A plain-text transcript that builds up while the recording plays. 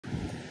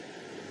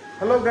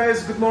Hello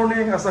guys, good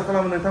morning. Asa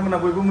खालामो नोंथांमोना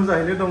बयबो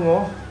मोजाङैनो दङ।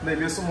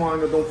 नैबे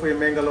समाव आङो दंफैयो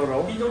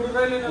Mangalore-आव।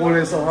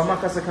 कलेजावहा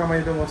माखासे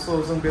खामानि दङ। स'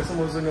 जों बे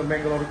समाव जोङो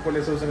Mangalore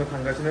कलेजाव जोङो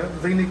थांगासिनो।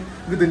 जोंनि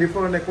गोदोनि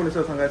फरायनाय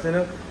कलेजाव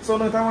थांगासिनो। स'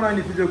 नोंथांमोना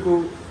आंनि भिडिअखौ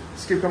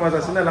स्किप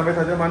खालामाजासे नायलांबाय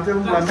थादो। मानो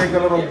होनोब्ला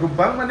Mangalore-आव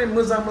गोबां माने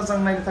मोजां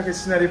नायनो थाखाय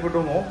सिनारिफोर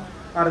दङ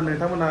आरो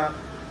नोंथांमोना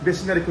बे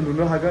सिनारिखौ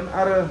नुनो हागोन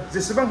आरो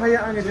जेसेबां हायो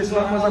आङो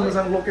जेसेबां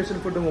मोजां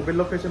लकेसनफोर दङ बे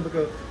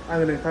लकेसनफोरखौ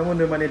आङो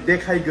नोंथांमोननो माने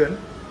देखायगोन।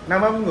 ना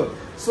मा बुङो?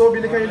 स'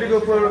 बेनिखायनो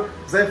लोगोफोर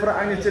जायफोरा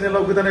आंनि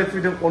चेनेलाव गोदानै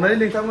फैदों अननानै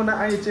नोंथांमोना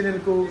आंनि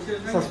चेनेलखौ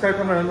साबस्क्राइब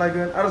खालामनानै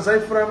लागोन आरो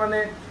जायफोरा माने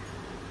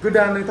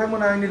गोदान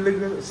नोंथांमोना आंनि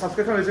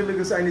साबस्क्राइब खालामनायजों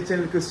लोगोसे आंनि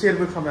चेनेलखौ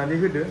शेयारबो खालामनानै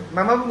होदो।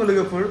 ना मा बुङो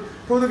लोगोफोर?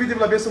 थ'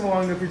 बिदिब्ला बे समाव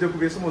आङो भिडिअखौ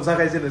बे समाव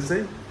जागायजेननोसै।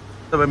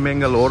 जाबाय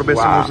Mangalore बे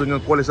समाव जोङो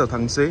कलेजाव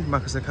थांसै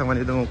माखासे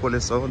खामानि दङ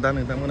कलेजाव दा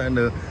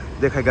नोंथांमोनानो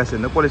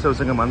देखायगासिनो कलेजाव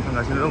जोङो मानो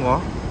थांगासिनो दङ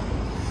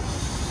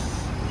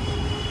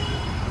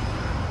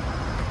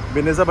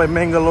बेनो जाबाय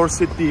Mangalore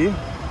सिटी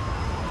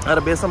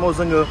आरो बे समाव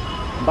जोङो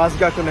बास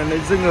गाखोनानै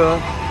जोङो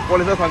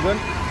कलेजाव थांगोन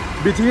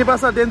बिथिंनि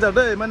बासआ डेन्जार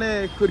दै माने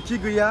खोरखि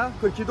गैया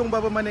खोरखि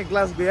दंबाबो माने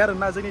ग्लास गैया आरो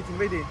ना जोंनिथिं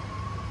बायदि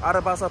आरो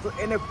बासआथ'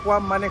 एनेकुवा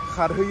माने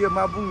खारहैयो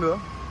मा बुंनो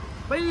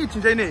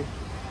बैथिंजाय नै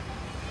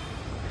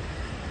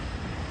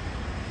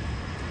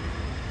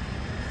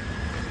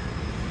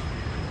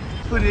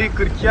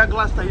खोरखिया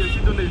ग्लास थायो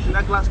खिन्थु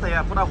नैजिना ग्लास थाया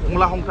फुरा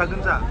हंला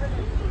हंथागोन जा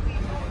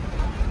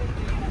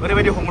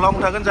ओरैबायदि हंला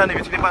हंथागोन जा नै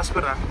बिथिंनि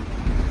बासफोरा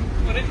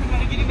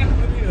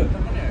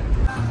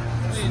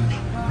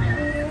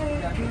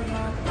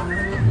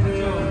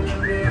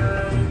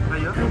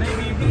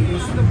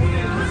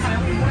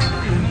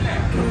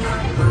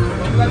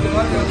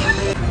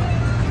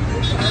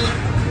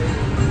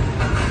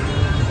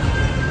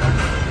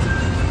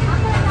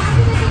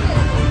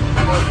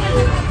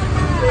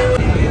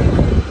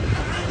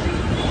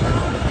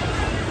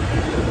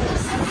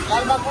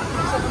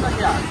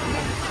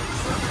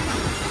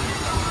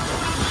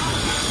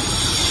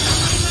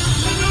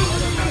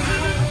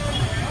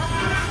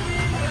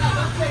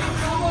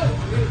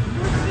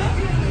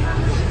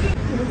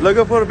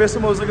लोगोफोर बे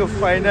समाव जोङो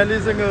फाइनाली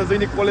जोङो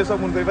जोंनि कलेजाव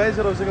मोनफैबाय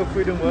जेराव जोङो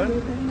फैदोंमोन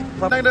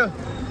नांदों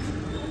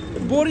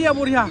बरिया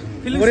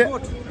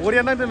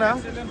बरिया नांदों ना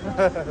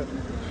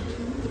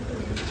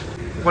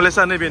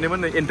कलेजा नैबेनोमोन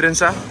नै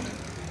एन्ट्रेन्सआ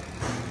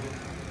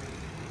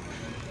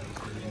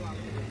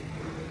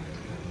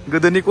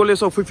गोदोनि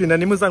कलेजाव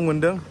फैफिननानै मोजां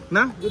मोनदों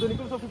ना गोदोनि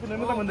कलेजाव फैफिननानै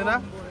मोजां मोनदों ना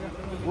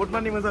बहुत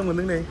मानि मोजां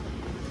मोनदों नै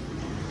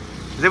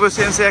जेबो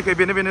चेन्ज जायाखै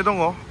बेनो दङ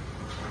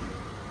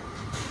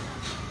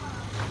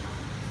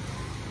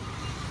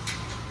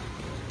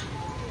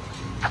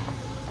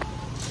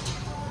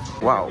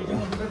वाव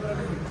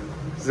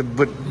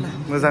जोबोद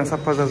मोजां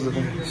साफा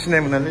जाजोबदों सिनाय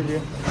मोनालै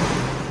बियो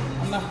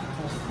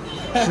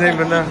सिनाय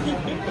मोना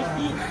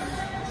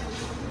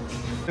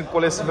जों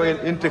कलेजनिफ्राय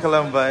एन्ट्रि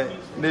खालामबाय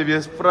नैबे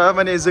फुरा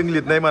माने जों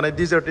लिरनाय मानाय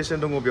डिजार्टेसन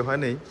दङ बेवहाय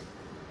नै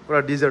फुरा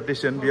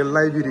डिजार्टेसन बेयो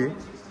लाइब्रेरि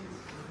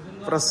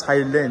फुरा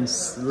साइलेन्स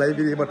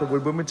लाइब्रेरि होनबाथ'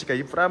 बयबो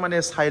मिथिखायो फुरा माने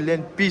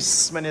साइलेन्ट पिस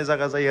माने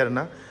जायगा जायो आरो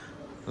ना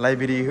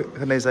लाइब्रेरि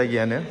होनाय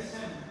जायगायानो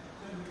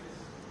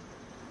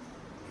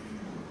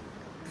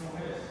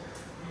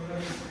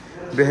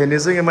बेहायनो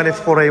जोङो माने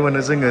फरायोमोन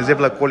जोङो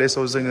जेब्ला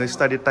कलेजाव जोङो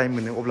स्टाडि टाइम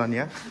मोनो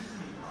अब्लानिया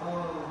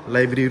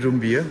लाइब्रेरि रुम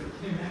बियो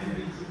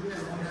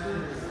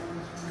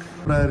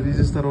फुरा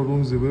रेजिस्टाराव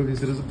दंजोबो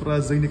बिसोरो फुरा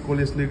जोंनि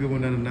कलेज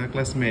लोगोमोन आरोना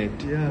classmate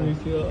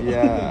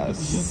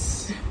Yas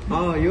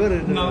Oh, you're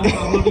now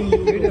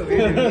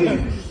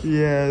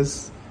yes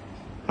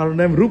her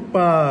name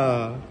Rupa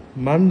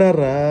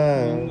Mandara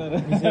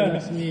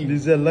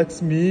Lisa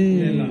Lakshmi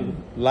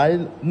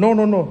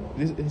no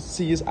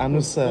she is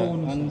Anusa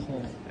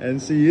and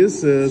she is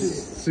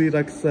Sri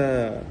Raksa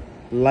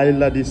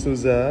Laila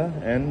D'Souza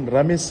and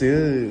Ramesh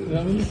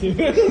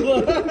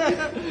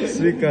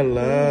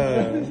Srikala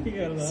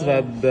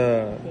Shraddha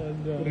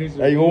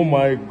oh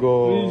my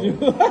god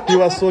he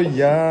was so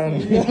young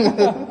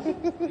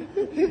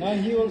now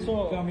he also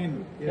come in.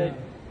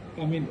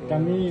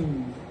 नहीं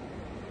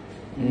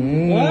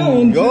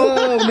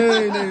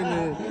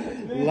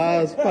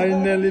last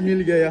finally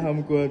मिल गया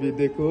हमको अभी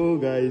देखो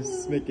guys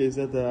मैं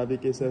कैसा था अभी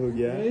कैसा हो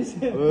गया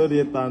और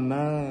ये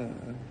ताना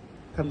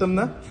खत्म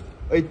ना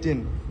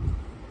 18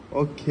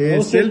 ओके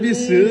सेल्फी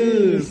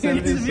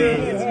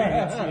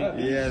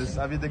यस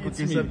अभी देखो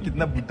कैसा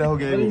कितना बुढ़ा हो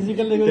गया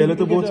पहले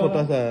तो बहुत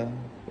छोटा था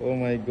ओ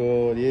माय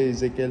गॉड ये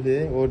इजेकिएल है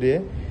और ये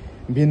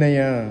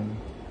विनया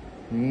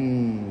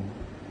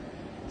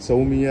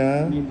सौमिया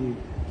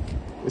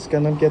इसका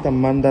नाम क्या था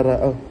मंदारा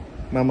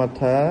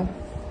ममता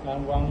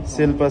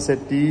शिल्पा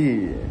शेट्टी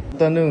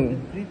तनु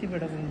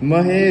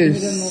Mahesh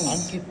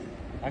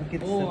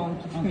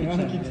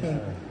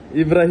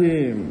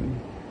Ibrahim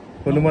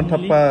Hanuman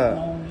थप्पा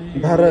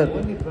Bharat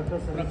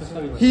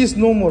he is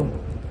no more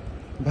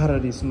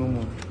Bharat is no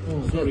more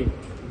Sorry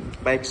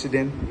by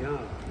accident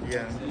yeah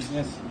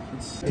yes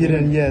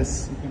Kiran yes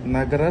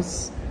Nagaras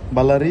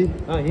Balari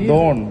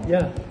Don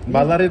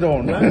Balari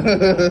Don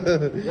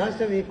last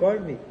time he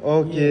called me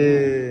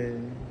okay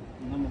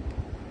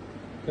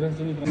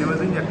ini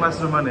masih kelas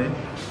rumah nih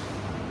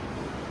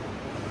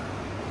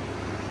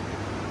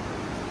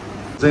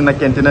जोंना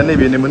केन्टिना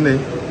नैबेनोमोन नै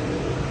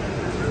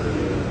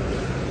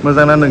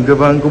मोजां नांदों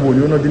गोबां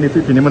गोबावनि उनाव दिनै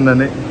फैफिनो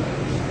मोननानै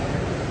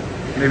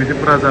नैबेथिं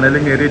फुरा जानाय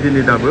लोंनाय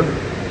रेडिनि दाबो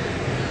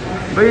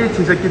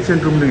बैथिंजाय किटचेन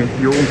रुम दङ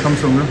बेयाव ओंखाम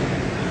सङो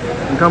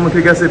ओंखाम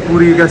ओंख्रि गासै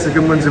पुरि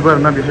गासैखौ मोनजोबो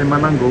आरोना बेहाय मा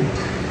नांगौ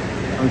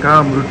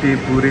ओंखाम रुटि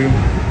पुरि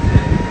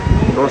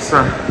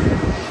दसा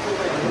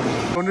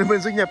बेयावनो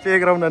जोंनिया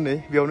प्लेग्राउन्डआ नै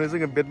बेयावनो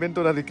जोङो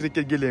बेडमिन्टन आरो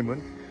क्रिकेट गेलेयोमोन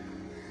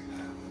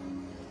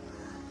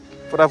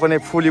फुरा माने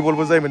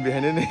भलिबलबो जायोमोन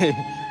बेहायनो नै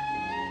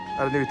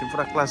आरो नैबेथिं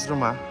फुरा क्लास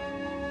रुमा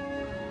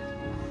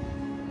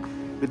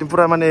बिथिं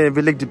फुरा माने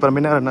बेलेग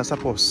डिपार्टमेन्ट आरोना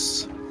साप'ज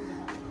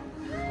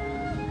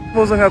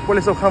जोंहा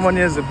कलेजाव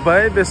खामानिया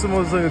जोब्बाय बे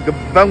समाव जोङो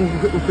गोबां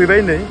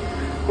उखैबाय नै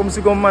खमसे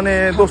खम माने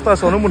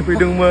 10थासोआवनो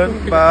मोनफैदोंमोन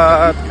बा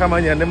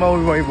खामानियानो मावै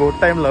मावै बहुद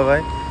टाइम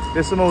लाबाय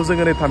बे समाव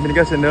जोङो नै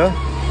थांफिनगासिनो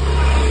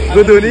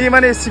गोदोनि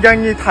माने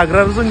सिगांनि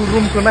थाग्रा जों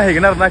रुमखौ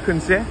नायहैगोन आरोना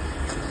खनसे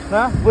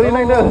ना बोरै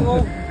नायदों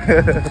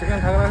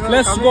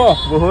Let's go.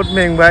 बहुत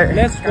मेंबाय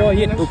Let's go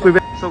hit.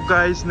 उखैबाय स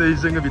गाइस नै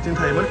जोङो बिथिं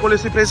थायोमोन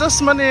कलेजनिफ्राय जास्ट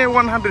माने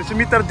 100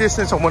 मिटार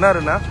डिस्टेन्सआवमोन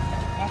आरोना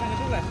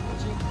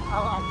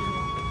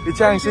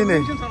बिथिं आंसै नै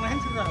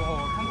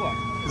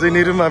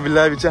जोंनि रुमा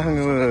बिला बिथिं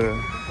आङो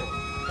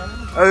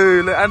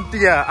ओइलाय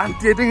आन्टिया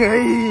दोङो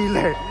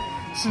ओइलाय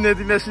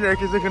सिनायदिना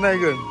सिनायाखै जोंखौ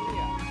नायगोन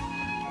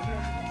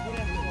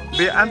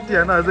बे आन्टिया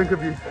ना जोंखौ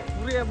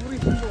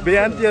बे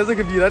आन्टिया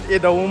जोंखौ बिराद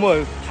एदावोमोन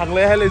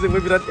थांलाय हायलाय जोंबो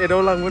बिराद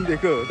एदावलाङोमोन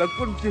बेखौ दा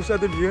कनफिउस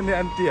जादों बियो होननाय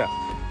आन्टिया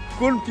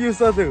कनफिउस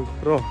जादों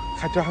र'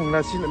 खाथियाव हांना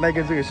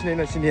नायगोन जोङो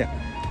सिनायना सिनाया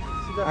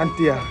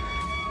आन्टिया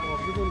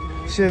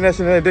सिनायना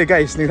सिनाया दे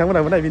गाइस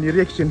नोंथांमोनाबो नाय बिनि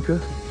रिएक्सनखौ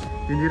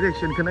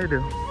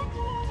नायदों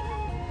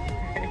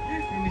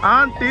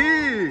anti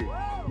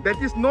that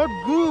is not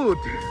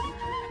good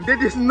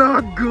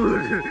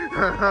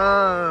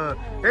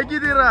hey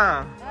Gidira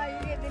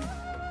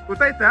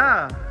utaita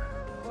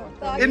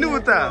ini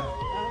uta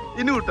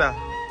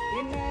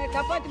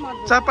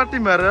chapati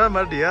mara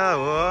dia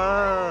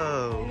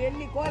wow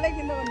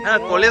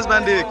college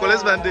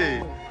bandi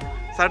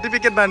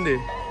certificate bandi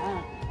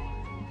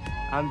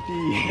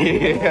auntie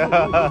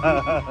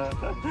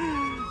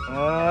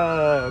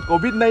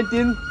COVID-19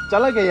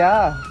 chala gaya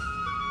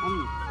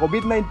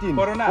COVID-19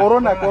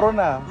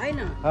 corona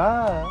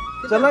हाँ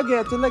चला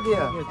गया चला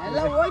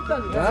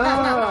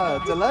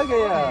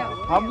गया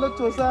हम लोग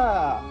चोसा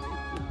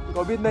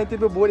COVID-19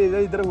 पे बहुत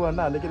इधर हुआ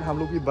ना लेकिन हम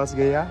लोग भी बच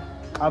गया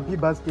आप भी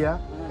बच गया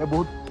ये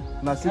बहुत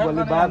नसीब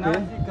वाली बात है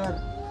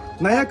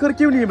नया घर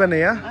क्यों नहीं बने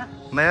यार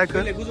नया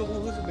घर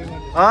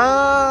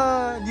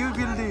न्यू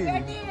बिल्डिंग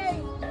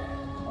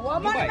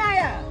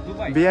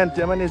बे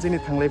आन्टिया माने जोंनि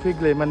थांलाय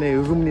फैलाय माने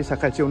रुमनि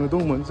साखाथियावनो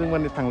दंमोन जों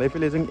माने थांलाय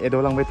फैलाय जों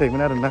एदावलांबाय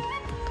थायोमोन आरोना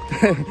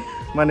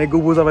माने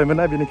गोबाव जाबायमोन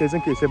ना बेनिखायनो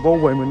जोंखौ एसे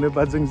बावबायमोन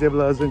बा जों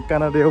जेब्ला जों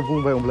कानाडायाव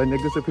बुंबाय अब्लानिया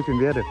गोसो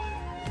फैफिनबाय आरो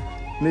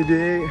नैबे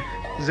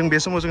जों बे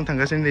समाव जों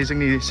थांगासिनो नै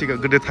जोंनि सिगां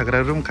गोदो थाग्रा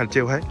रुम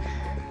खाथियावहाय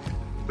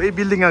बै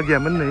बिल्डिङा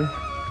गैयामोन नै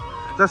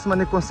जास्ट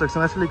माने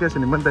कनस्ट्राक्सना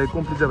सोलिगासिनोमोन दायो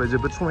कमप्लिट जाबाय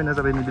जोबोद समायना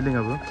जाबाय नै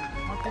बिल्डिङाबो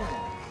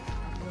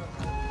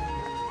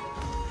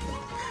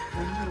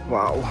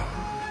वाव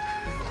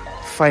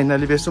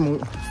फाइनालि बे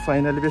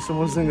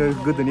समाव जोङो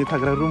गोदोनि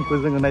थाग्रा रुमखौ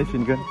जोङो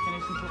नायफिनगोन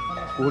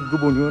बहुत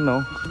गोबावनि उनाव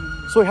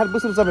 6-7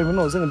 बोसोर जाबायमोन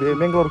उनाव जोङो बे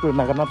बेंगलरखौ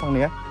नागारना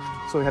थांनाया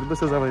 6-7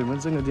 बोसोर जाबायमोन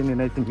जोङो दिनै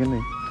नायफिनगोन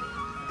नै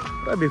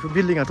दा बेफोर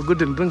बिल्डिङाथ'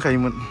 गोदोनो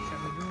दंखायोमोन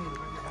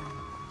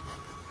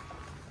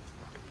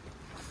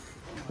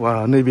वा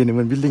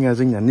नैबेनोमोन बिल्डिङा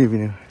जोंनिया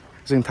नैबेनो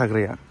जों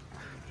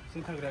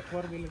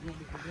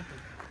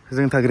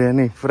थाग्राया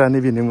नै फुरा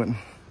नैबेनोमोन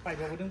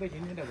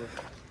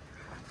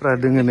फुरा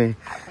दोङो नै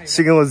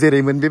सिगाङाव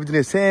जेरैमोन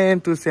बेबायदिनो same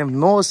to same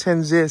no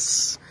changes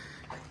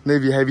नै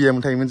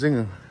बेहायमोन थायोमोन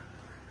जोङो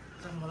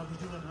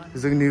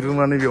जोंनि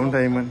रुमा नैबेयावनो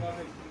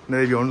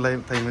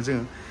थायोमोन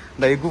जोङो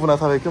दायो गुबुना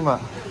थाबाय खोमा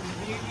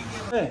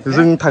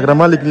जों थाग्रा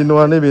मालिकनि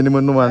न'आ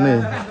नैबेनोमोन न'आ नै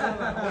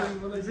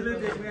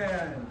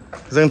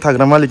जों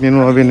थाग्रा मालिकनि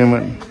न'आ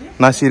बेनोमोन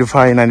नासिर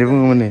भाई होननानै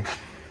बुङोमोन नै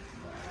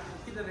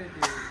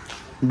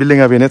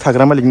बिल्डिङा बेनो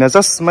थाग्रा मालिकना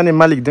जास्ट माने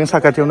मालिकजों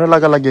साखाथियावनो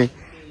लागा लागि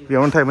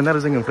बेयावनो थायोमोन आरो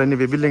जों ओमफ्राय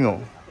नैबे बिल्डिङाव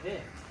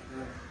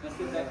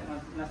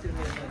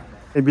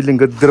बे बिल्डिं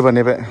गिदिर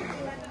बानायबाय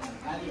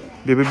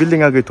बेबो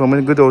बिल्डिङा गैथ'वामोन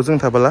गोदोआव जों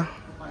थाबोला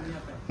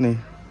नै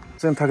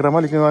जों थाग्रा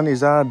मालिकनि न'आ नै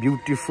जा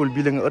बिउटिफुल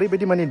बिल्डिं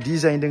ओरैबायदि माने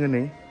डिजाइन दोङो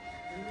नै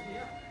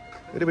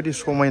ओरैबायदि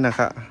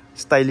समायनाखा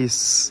स्टाइलिश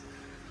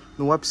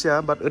न'आ फिसा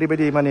बाट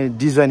ओरैबायदि माने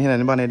डिजाइन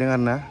होनानै बानायदों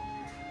आरोना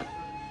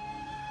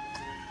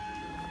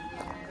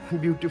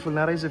बिउटिफुल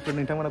ना रायजोफोर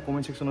नोंथांमोना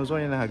कमेन्ट सेक्सनाव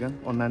जयनो हागोन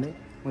अननानै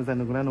मोजां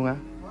नंगौना नङा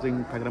जों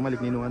थाग्रा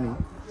मालिकनि न'आ नै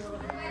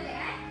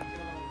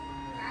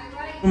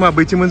रुमा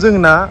बैथिंमोन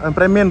जोंना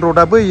ओमफ्राय मेन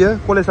र'डआ बैयो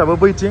कलेजआबो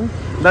बैथिं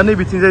दा नै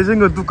बिथिंजाय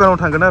जोङो दुकानाव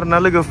थांगोन आरोना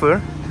लोगोफोर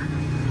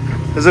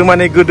जों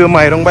माने गोदो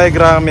माइरं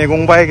बायग्रा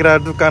मैगं बायग्रा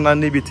दुकाना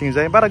नै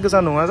बिथिंजाय बारा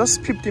गोजान नङा जास्ट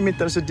 50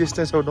 मिटारसो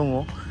डिस्टेन्सआव दङ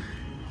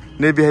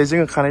नै बेहाय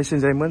जोङो खानाय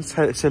सिनजायोमोन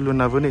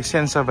सेलुनाबो नै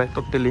चेन्ज जाबाय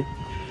टटेलि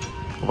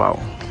वाव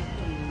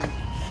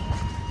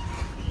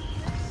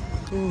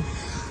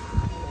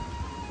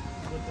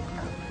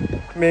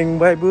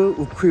मेंबायबो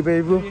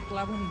उखैबायबो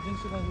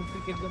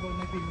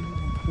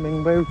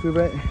मेंबाय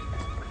उखैबाय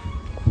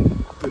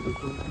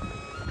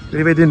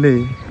बेबायदि नै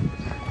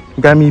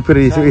गामिफोर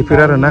इफोर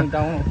आरो ना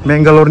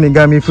मेंगालरनि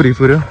गामिफोर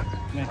इफोरो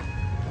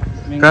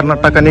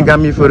कर्नाटकानि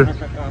गामिफोर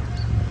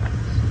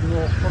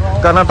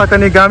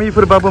कर्नाटकानि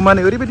गामिफोरबाबो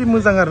माने ओरैबायदि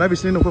मोजां आरो ना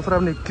बिसोरनि न'खरफोरा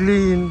माने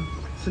क्लिन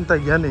सिन्था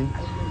गैया नै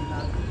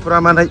पुरा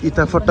माने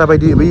इटा फट्टा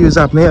बायदि बैयो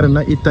जाबनाय आरो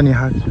ना इटानि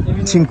हा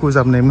थिंखौ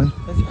जाबनायमोन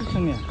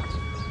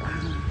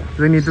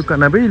जोंनि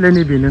दुकाना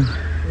बैलायनि बेनो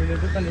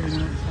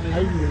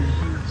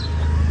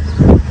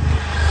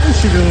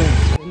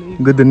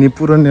गोदोनि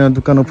पुराना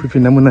दुकानाव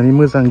फैफिनना मोननानै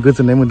मोजां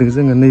गोजोननाय मोन्दों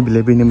जोङो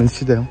नैबेलाय बेनोमोन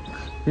सिदायाव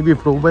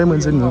नैबेफ्राव बायोमोन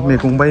जोङो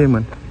मैगं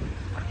बायोमोन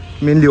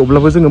मेनलि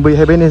अब्लाबो जोङो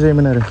बैहाय बायनाय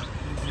जायोमोन आरो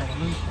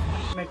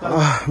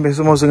बे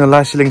समाव जोङो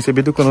लासि लोंसै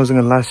बे दुकानाव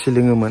जोङो लासि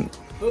लोङोमोन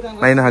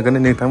नायनो हागोन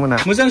नोंथांमोना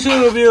मोजांसो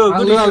बेयो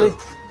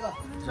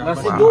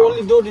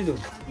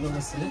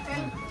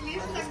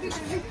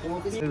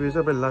बे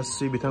जाबाय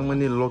लासि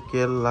बिथांमोननि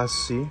लकेल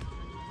लासि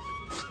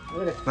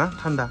ना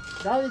थान्दा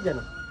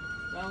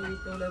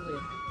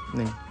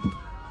नै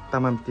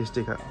तामाम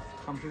टेस्टिखा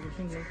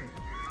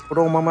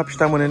रौ मा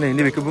फिथा मोनो नै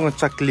नैबेखौ बुङो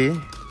चाकलि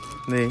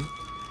नै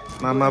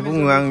मा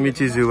बुङो आं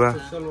मिथिजोबा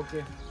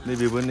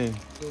नैबेबो नै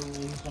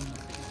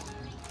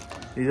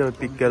बे जाबाय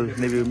पिकेल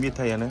नैबे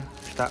मिथायानो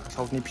फिथा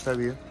साउथनि फिथा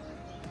बेयो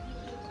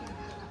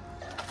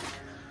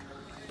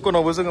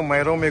दुकानावबो जोङो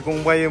माइरं मैगं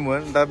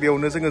बायोमोन दा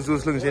बेयावनो जोङो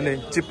जुस लोंसै नै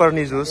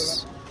चिपारनि जुस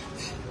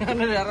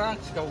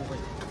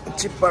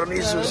चिपारनि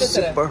जुस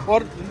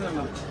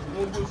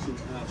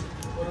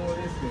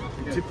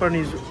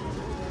चिपारनि जुस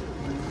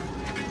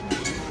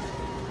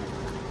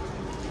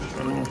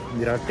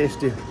बिराद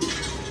टेस्टि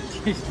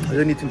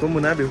जोंनिथिंथ'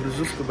 मोना बेफोर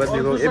जुसखौ बाट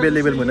बेयाव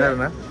एभेलेबल मोनो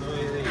आरोना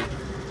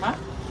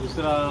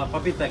दूसरा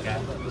पपीता का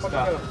उसका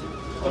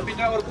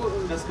पपीता और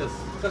खसखस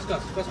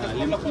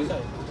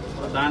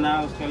दाना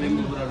उसका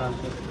नींबू पूरा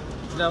डालकर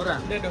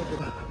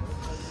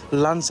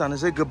लान्च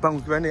जानोसै गोबां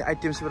नै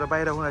आइटेम्सफोरा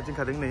बाहेरायाव होना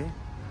दोनखादों नै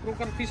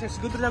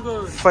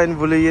फाइन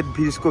बुलेट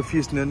भिस्को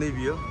फिसनो नै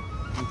बियो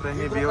ओमफ्राय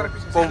नै बेयाव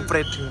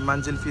कमप्रेट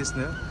मान्जेल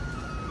फिसनो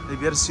नै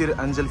बेयाव सिर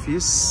आन्जेल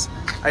फिस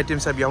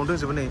आइटेम्सआ बेयावनो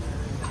दंजोबो नै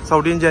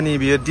साउथ इन्डियानि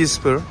बियो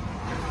डिसफोर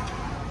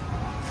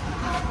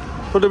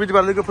थ'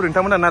 बिदिबा लोगोफोर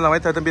नोंथांमोना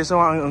नायलांबाय थादों बे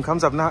समाव आं ओंखाम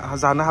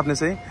जानो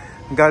हाबनोसै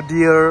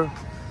गार्डियार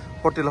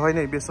हटेलावहाय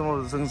नै बे समाव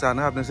जों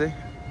जानो हाबनोसै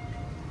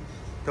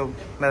थ'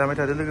 नायलांबाय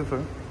थादों लोगोफोर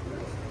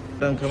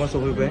दा ओंखामा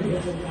सफैबाय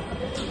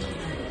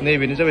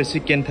नैबेनो जाबाय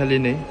चिकेन थालि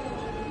नै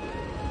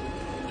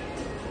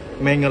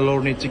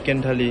मेंगालरनि चिकेन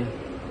थालि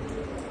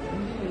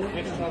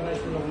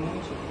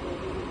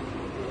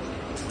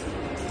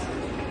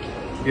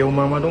बेयाव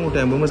मा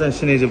दङथाय आंबो मोजां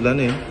सिनायजोबला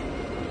नै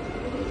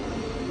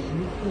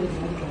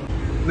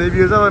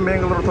नैबेयो जाबाय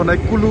मेंगालराव थानाय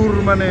कुलुर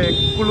माने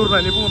कुलुर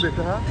होननानै बुङो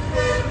बेखौहा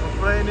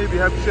ओमफ्राय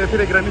नैबेहा फिसा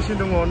फेरेग्रा मेसिन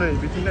दङ नै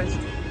बिथिंनाय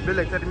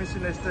बेलेगथार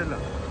मेसिननाय स्टाइला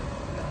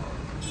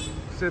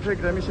फिसा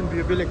फेरेग्रा मेसिन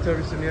बियो बेलेगथार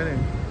बिसोरनिया नै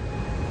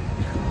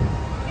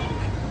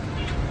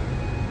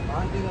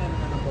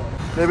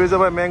नैबे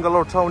जाबाय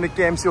मेंगालर टाउननि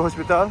केएमसि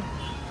हस्पिटाल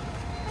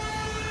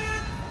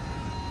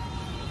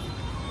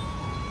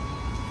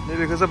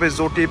नैबेखौ जाबाय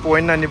जति पइन्ट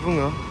होननानै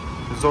बुङो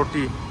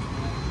जति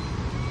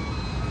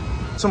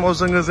समाव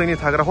जोङो जोंनि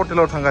थाग्रा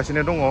हटेलाव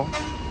थांगासिनो दङ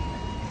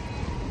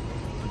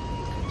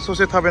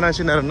ससे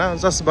थाबायनांसिगोन आरो ना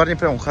जास्ट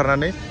बारनिफ्राय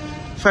ओंखारनानै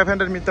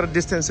 500 मिटार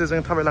डिस्टेन्ससो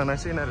जों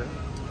थाबायलांनांसिगोन आरो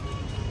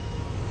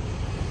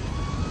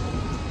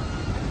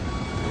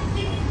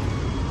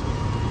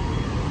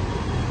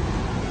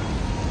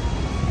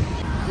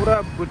पुरा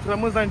बोथोरा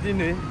मोजां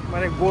दिनै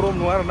माने गरम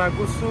नङा आरो ना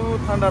गुसु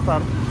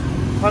थान्दाथार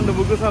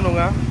सान्दुंबो गोसा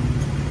नङा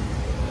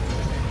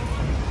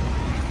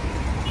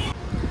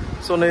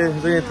स' नै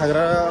जोंनि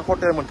थाग्रा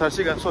हटेल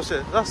मोनथारसिगोन ससे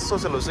जास्ट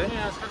ससेल'सै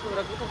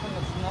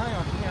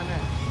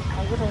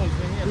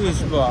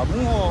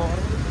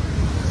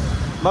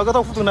मा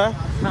गोथाव फुदुंना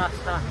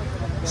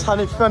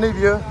सानि बिफानि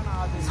बियो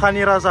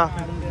सानि राजा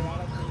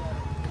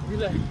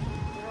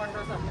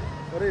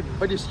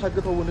ओरैबायदि सा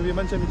गोथाव मोनो बे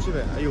मानसिया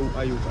मिथिबाय आयौ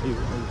आयौ आयौ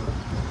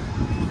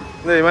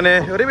नै माने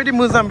ओरैबायदि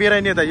मोजां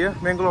बेरायनो दायो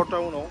मेंगालर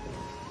टाउनाव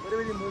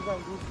ओरैबायदि मोजां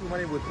गुसु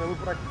माने बोथोराबो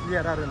पुरा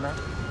क्लियार आरोना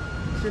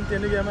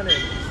चिन्तायानो गैया माने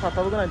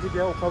साथाबो गोनांथि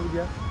गैया अखाबो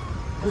गैया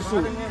गुसु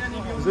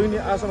जोंनि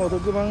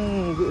आसामावथ' गोबां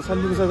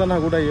सान्दुं गोसा जानो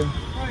हागौ दायो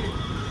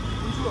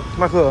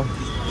माखो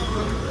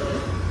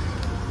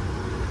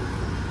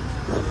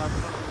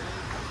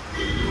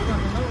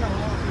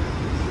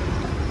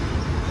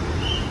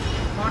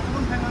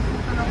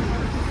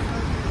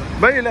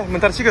बैलाय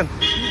मोनथारसिगोन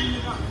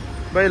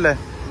बैलाय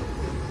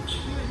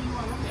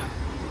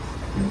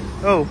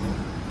औ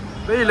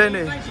बैलाय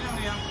नै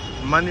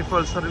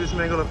मानिफल सार्भिस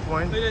मेंगालर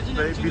पइन्ट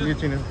ओमफ्राय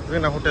बिनिथिंनो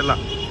जोंना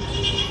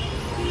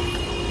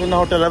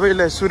हटेला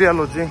बैलाय सुरिया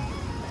लजिं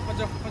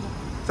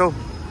स'